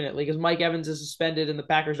 unfortunately, because Mike Evans is suspended and the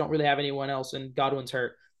Packers don't really have anyone else, and Godwin's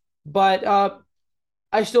hurt. But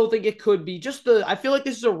I still think it could be I feel like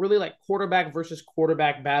this is a really like quarterback versus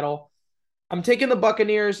quarterback battle. I'm taking the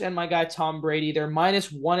Buccaneers and my guy Tom Brady. They're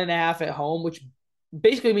 -1.5 at home, which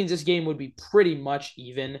basically means this game would be pretty much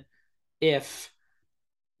even. If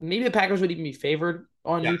maybe the Packers would even be favored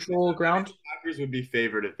on neutral ground. The Packers would be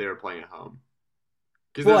favored if they were playing at home.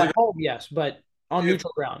 Well, at home, yes, but on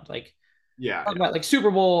neutral ground, like about like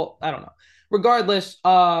Super Bowl, I don't know. Regardless,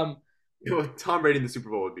 Tom Brady in the Super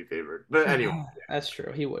Bowl would be favored, but anyway, that's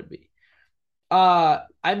true. He would be.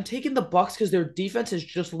 I'm taking the Bucs because their defense has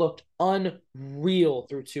just looked unreal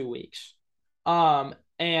through 2 weeks. And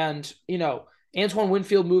Antoine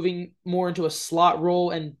Winfield moving more into a slot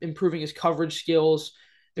role and improving his coverage skills.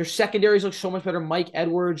 Their secondaries look so much better. Mike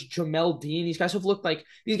Edwards, Jamel Dean. These guys have looked like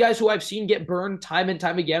these guys who I've seen get burned time and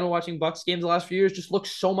time again when watching Bucs games the last few years just look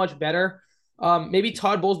so much better. Maybe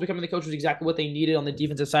Todd Bowles becoming the coach was exactly what they needed on the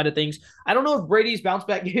defensive side of things. I don't know if Brady's bounce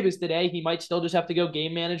back game is today. He might still just have to go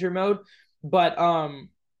game manager mode. But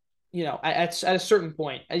at a certain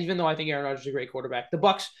point, even though I think Aaron Rodgers is a great quarterback, the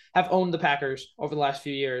Bucs have owned the Packers over the last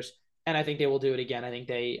few years, and I think they will do it again. I think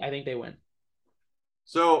they win.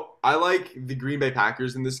 So I like the Green Bay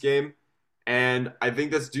Packers in this game, and I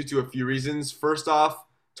think that's due to a few reasons. First off,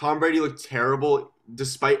 Tom Brady looked terrible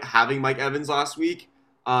despite having Mike Evans last week.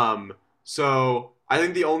 So I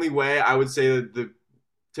think the only way I would say that the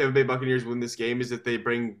Tampa Bay Buccaneers win this game is if they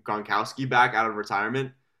bring Gronkowski back out of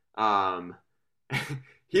retirement.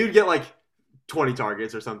 He would get like 20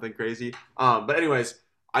 targets or something crazy. But anyways,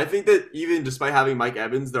 I think that even despite having Mike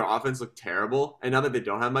Evans, their offense looked terrible. And now that they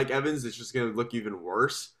don't have Mike Evans, it's just going to look even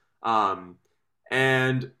worse.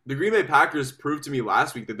 And the Green Bay Packers proved to me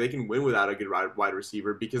last week that they can win without a good wide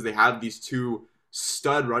receiver because they have these 2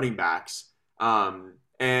 stud running backs.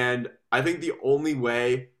 And I think the only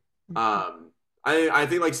way, I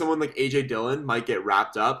think like someone like AJ Dillon might get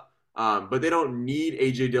wrapped up, but they don't need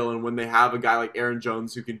AJ Dillon when they have a guy like Aaron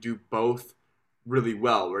Jones who can do both really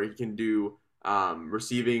well, where he can do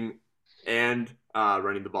receiving and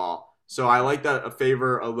running the ball. So I like that a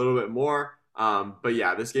favor a little bit more. But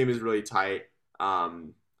yeah, this game is really tight. I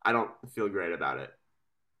don't feel great about it.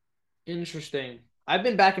 Interesting. I've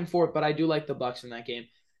been back and forth, but I do like the Bucks in that game.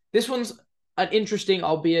 This one's an interesting,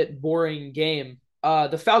 albeit boring game.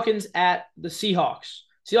 The Falcons at the Seahawks.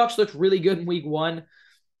 Seahawks looked really good in week 1,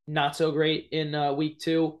 not so great in week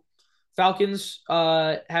 2. Falcons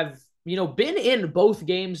have been in both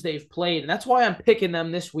games they've played, and that's why I'm picking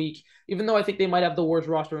them this week. Even though I think they might have the worst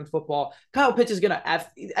roster in football, Kyle Pitts is gonna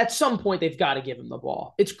at some point they've got to give him the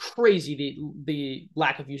ball. It's crazy the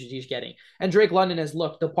lack of usage he's getting, and Drake London has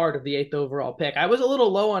looked the part of the 8th overall pick. I was a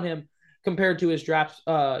little low on him compared to his draft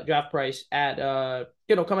price at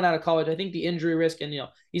coming out of college. I think the injury risk and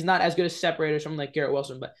he's not as good a separator as someone like Garrett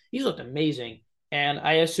Wilson, but he's looked amazing, and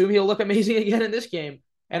I assume he'll look amazing again in this game.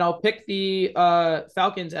 And I'll pick the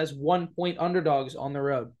Falcons as 1-point underdogs on the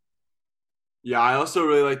road. Yeah, I also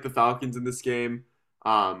really like the Falcons in this game.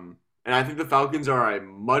 And I think the Falcons are a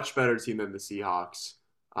much better team than the Seahawks.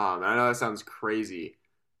 I know that sounds crazy.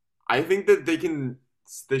 I think that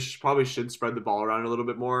probably should spread the ball around a little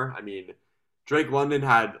bit more. I mean, Drake London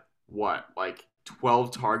had like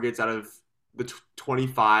 12 targets out of the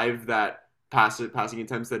 25 that passing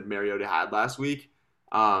attempts that Mariota had last week.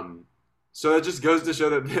 So it just goes to show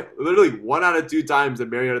that literally 1 out of 2 times that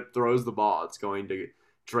Mariota throws the ball, it's going to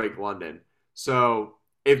Drake London. So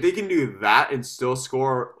if they can do that and still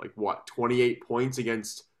score 28 points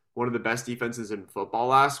against one of the best defenses in football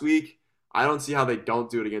last week, I don't see how they don't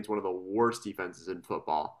do it against one of the worst defenses in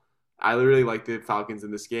football. I really like the Falcons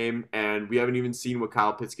in this game, and we haven't even seen what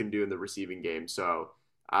Kyle Pitts can do in the receiving game. So,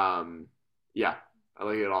 yeah, I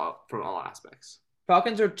like it all from all aspects.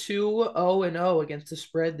 Falcons are 2-0-0 against the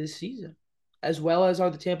spread this season, as well as are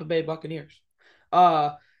the Tampa Bay Buccaneers.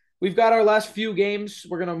 We've got our last few games.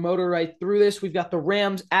 We're going to motor right through this. We've got the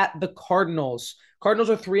Rams at the Cardinals.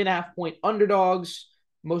 Cardinals are 3.5-point underdogs.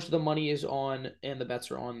 Most of the money is on, and the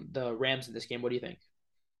bets are on the Rams in this game. What do you think?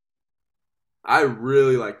 I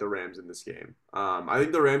really like the Rams in this game. I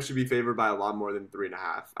think the Rams should be favored by a lot more than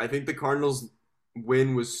 3.5. I think the Cardinals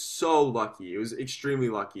win was so lucky. It was extremely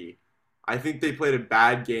lucky. I think they played a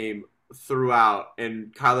bad game throughout,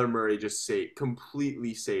 and Kyler Murray just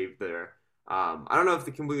completely saved their I don't know if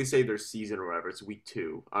they completely saved their season or whatever. It's week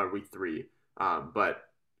 2 or week 3. But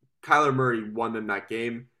Kyler Murray won them that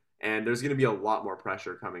game, and there's going to be a lot more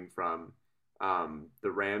pressure coming from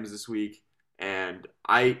the Rams this week. And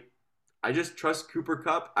I just trust Cooper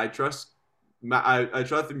Kupp. I trust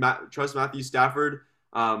Matthew Stafford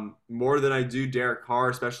more than I do Derek Carr,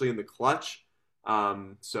 especially in the clutch.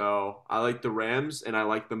 So I like the Rams, and I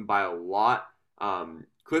like them by a lot.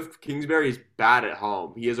 Cliff Kingsbury is bad at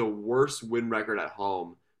home. He has a worse win record at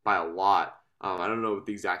home by a lot. I don't know what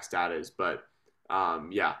the exact stat is, but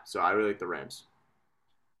yeah. So I really like the Rams.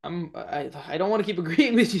 I don't want to keep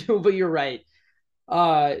agreeing with you, but you're right.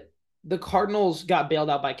 The Cardinals got bailed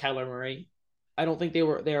out by Kyler Murray. I don't think they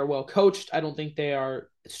are well coached. I don't think they are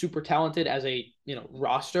super talented as a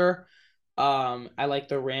roster. I like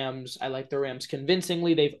the Rams. I like the Rams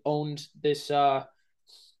convincingly. They've owned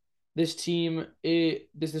this team,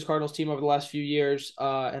 this Cardinals team over the last few years,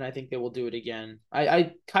 and I think they will do it again.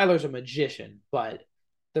 Kyler's a magician, but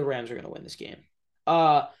the Rams are going to win this game.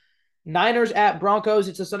 Niners at Broncos.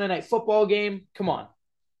 It's a Sunday night football game. Come on,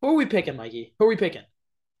 who are we picking, Mikey? Who are we picking?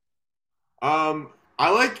 I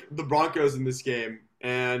like the Broncos in this game,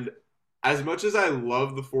 and as much as I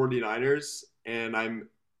love the 49ers, and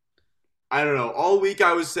I don't know, all week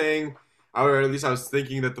I was saying, or at least I was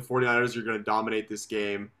thinking that the 49ers are going to dominate this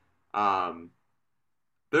game.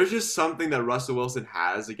 There's just something that Russell Wilson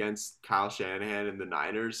has against Kyle Shanahan and the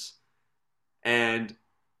Niners, and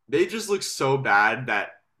they just look so bad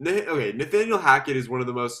that Nathaniel Hackett is one of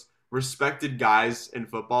the most respected guys in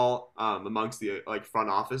football amongst the front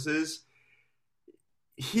offices.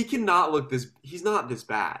 He cannot look this. He's not this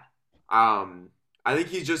bad. I think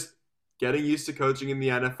he's just getting used to coaching in the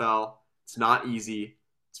NFL. It's not easy.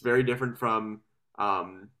 It's very different from.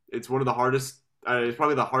 It's one of the hardest. It's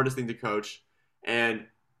probably the hardest thing to coach, and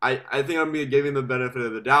I think I'm going to give him the benefit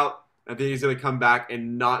of the doubt. I think he's going to come back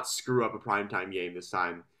and not screw up a primetime game this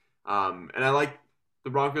time. And I like the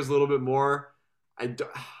Broncos a little bit more.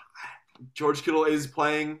 George Kittle is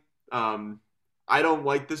playing. I don't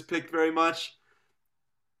like this pick very much.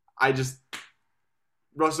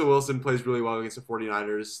 Russell Wilson plays really well against the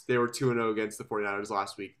 49ers. They were 2-0 against the 49ers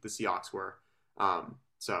last week. The Seahawks were.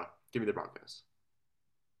 So give me the Broncos.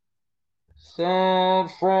 San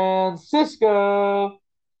Francisco.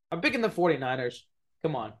 I'm picking the 49ers.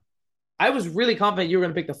 Come on. I was really confident you were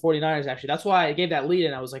going to pick the 49ers, actually. That's why I gave that lead,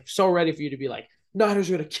 and I was like so ready for you to be like,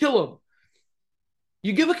 Niners are going to kill them.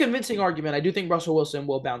 You give a convincing argument. I do think Russell Wilson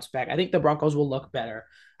will bounce back. I think the Broncos will look better.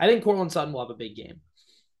 I think Courtland Sutton will have a big game.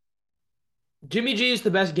 Jimmy G is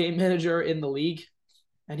the best game manager in the league,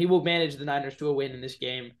 and he will manage the Niners to a win in this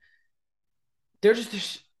game.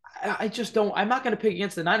 I just don't. I'm not going to pick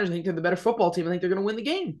against the Niners. I think they're the better football team. I think they're going to win the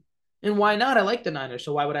game. And why not? I like the Niners,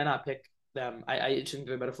 so why would I not pick them? I just think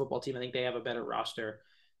they're a better football team. I think they have a better roster.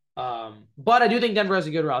 But I do think Denver has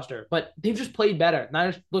a good roster. But they've just played better.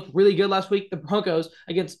 Niners looked really good last week. The Broncos,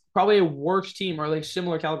 against probably a worse team or like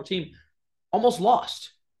similar caliber team, almost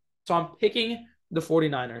lost. So I'm picking the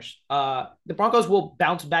 49ers. The Broncos will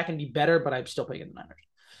bounce back and be better, but I'm still picking the Niners.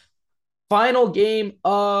 Final game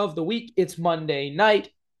of the week. It's Monday night.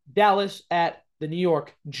 Dallas at the New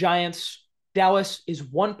York Giants. Dallas is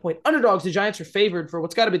 1-point underdogs. The Giants are favored for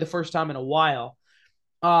what's got to be the first time in a while,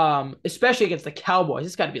 especially against the Cowboys.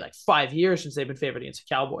 It's got to be like 5 years since they've been favored against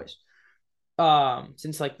the Cowboys,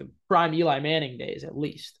 since like the prime Eli Manning days at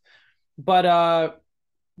least. But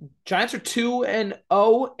Giants are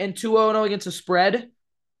 2-0 and 2-0 against the spread.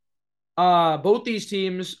 Both these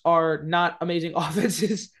teams are not amazing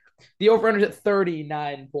offenses. The over-under is at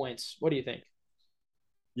 39 points. What do you think?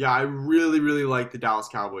 Yeah, I really, really like the Dallas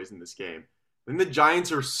Cowboys in this game. And the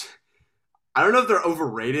Giants are, I don't know if they're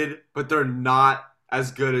overrated, but they're not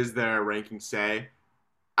as good as their rankings say.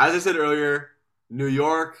 As I said earlier, New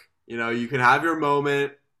York, you can have your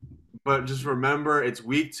moment, but just remember it's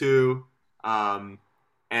week 2, and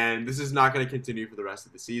this is not going to continue for the rest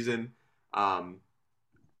of the season. I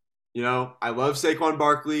love Saquon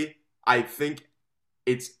Barkley. I think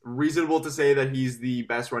it's reasonable to say that he's the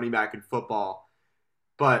best running back in football.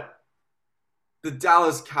 But the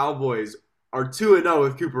Dallas Cowboys are 2-0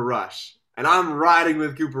 with Cooper Rush, and I'm riding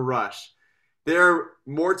with Cooper Rush. They're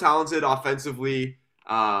more talented offensively,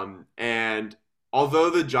 and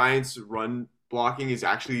although the Giants' run blocking has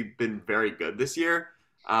actually been very good this year,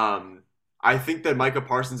 I think that Micah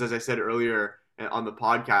Parsons, as I said earlier on the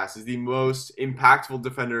podcast, is the most impactful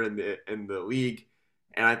defender in the league,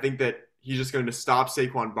 and I think that he's just going to stop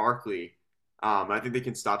Saquon Barkley. I think they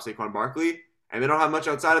can stop Saquon Barkley. And they don't have much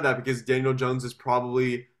outside of that because Daniel Jones is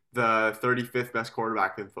probably the 35th best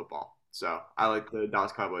quarterback in football. So I like the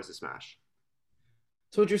Dallas Cowboys to smash.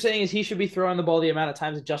 So what you're saying is he should be throwing the ball the amount of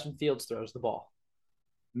times that Justin Fields throws the ball.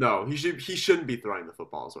 No, he shouldn't be throwing the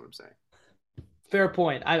football is what I'm saying. Fair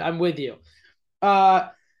point. I'm with you.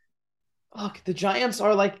 Look, the Giants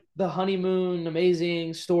are like the honeymoon,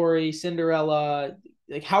 amazing story, Cinderella.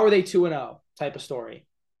 Like, how are they 2-0 type of story?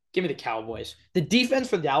 Give me the Cowboys. The defense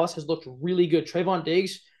for Dallas has looked really good. Trayvon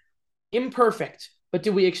Diggs, imperfect. But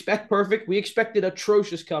did we expect perfect? We expected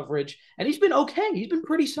atrocious coverage. And he's been okay. He's been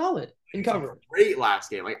pretty solid in coverage. Great last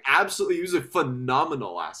game. Like, absolutely. He was a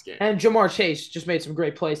phenomenal last game. And Jamar Chase just made some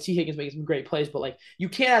great plays. T. Higgins making some great plays. But, like, you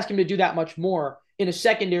can't ask him to do that much more in a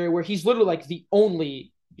secondary where he's literally, like, the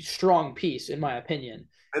only strong piece, in my opinion.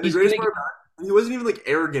 And the greatest part about it, he wasn't even, like,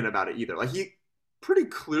 arrogant about it either. Like, he pretty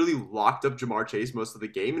clearly locked up Jamar Chase most of the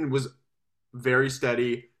game and was very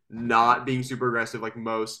steady, not being super aggressive like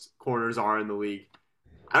most corners are in the league.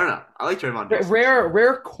 I don't know. I like Trayvon Diggs.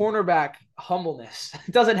 Rare cornerback humbleness.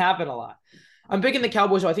 It doesn't happen a lot. I'm picking the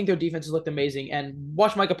Cowboys, so I think their defense has looked amazing. And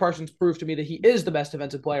watch Micah Parsons prove to me that he is the best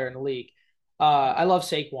defensive player in the league. I love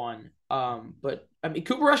Saquon. But, I mean,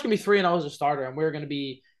 Cooper Rush can be 3-0 as a starter, and we're going to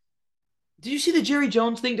be – did you see the Jerry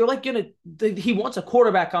Jones thing? They're like he wants a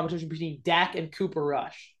quarterback competition between Dak and Cooper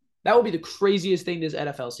Rush. That would be the craziest thing this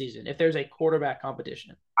NFL season if there's a quarterback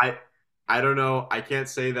competition. I don't know. I can't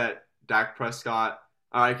say that Dak Prescott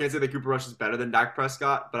I can't say that Cooper Rush is better than Dak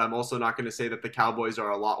Prescott, but I'm also not going to say that the Cowboys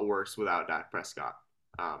are a lot worse without Dak Prescott.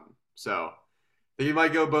 So I think it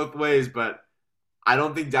might go both ways, but I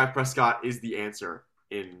don't think Dak Prescott is the answer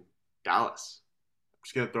in Dallas. I'm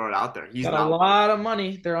just going to throw it out there. He's got a lot of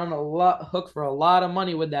money. They're on a hook for a lot of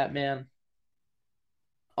money with that man.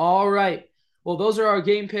 All right. Well, those are our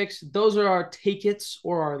game picks. Those are our take-its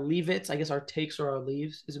or our leave-its. I guess our takes or our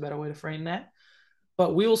leaves is a better way to frame that.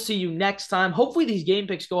 But we will see you next time. Hopefully these game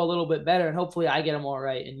picks go a little bit better, and hopefully I get them all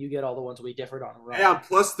right, and you get all the ones we differed on. Right? Yeah, I'm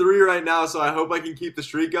 +3 right now, so I hope I can keep the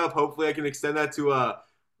streak up. Hopefully I can extend that to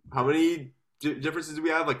how many differences do we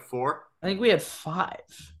have? Like 4? I think we had 5.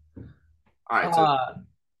 All right.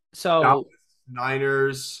 So Dallas,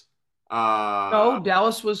 Niners. No,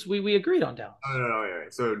 Dallas was we agreed on Dallas. No.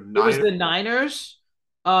 Wait. So Niners, it was the Niners.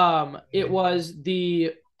 It was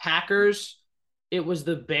the Packers. It was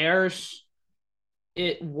the Bears.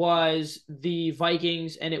 It was the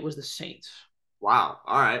Vikings, and it was the Saints. Wow.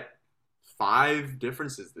 All right. 5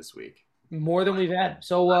 differences this week. More than we've had.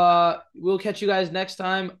 So we'll catch you guys next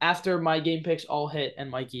time after my game picks all hit and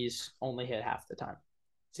Mikey's only hit half the time.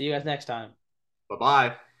 See you guys next time.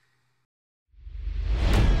 Bye-bye.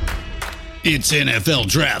 It's NFL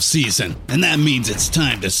draft season, and that means it's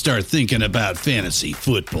time to start thinking about fantasy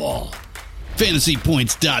football.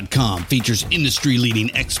 FantasyPoints.com features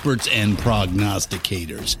industry-leading experts and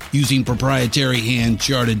prognosticators using proprietary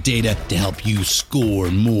hand-charted data to help you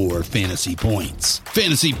score more fantasy points.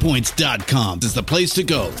 FantasyPoints.com is the place to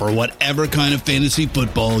go for whatever kind of fantasy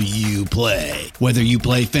football you play. Whether you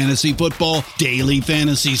play fantasy football, daily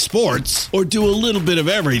fantasy sports, or do a little bit of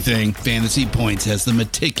everything, Fantasy Points has the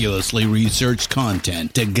meticulously researched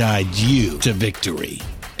content to guide you to victory.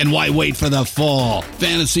 And why wait for the fall?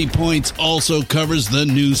 Fantasy Points also covers the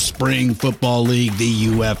new spring football league, the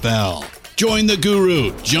UFL. Join the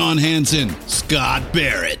guru, John Hansen, Scott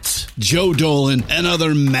Barrett, Joe Dolan, and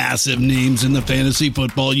other massive names in the fantasy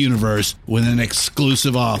football universe with an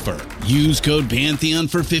exclusive offer. Use code Pantheon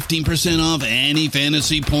for 15% off any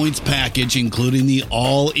Fantasy Points package, including the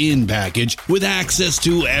all-in package, with access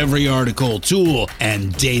to every article, tool,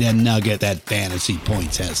 and data nugget that Fantasy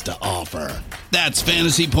Points has to offer. That's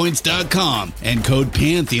FantasyPoints.com and code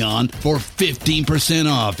Pantheon for 15%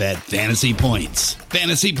 off at Fantasy Points.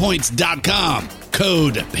 FantasyPoints.com,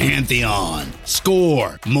 code Pantheon.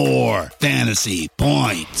 Score more fantasy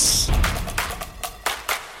points.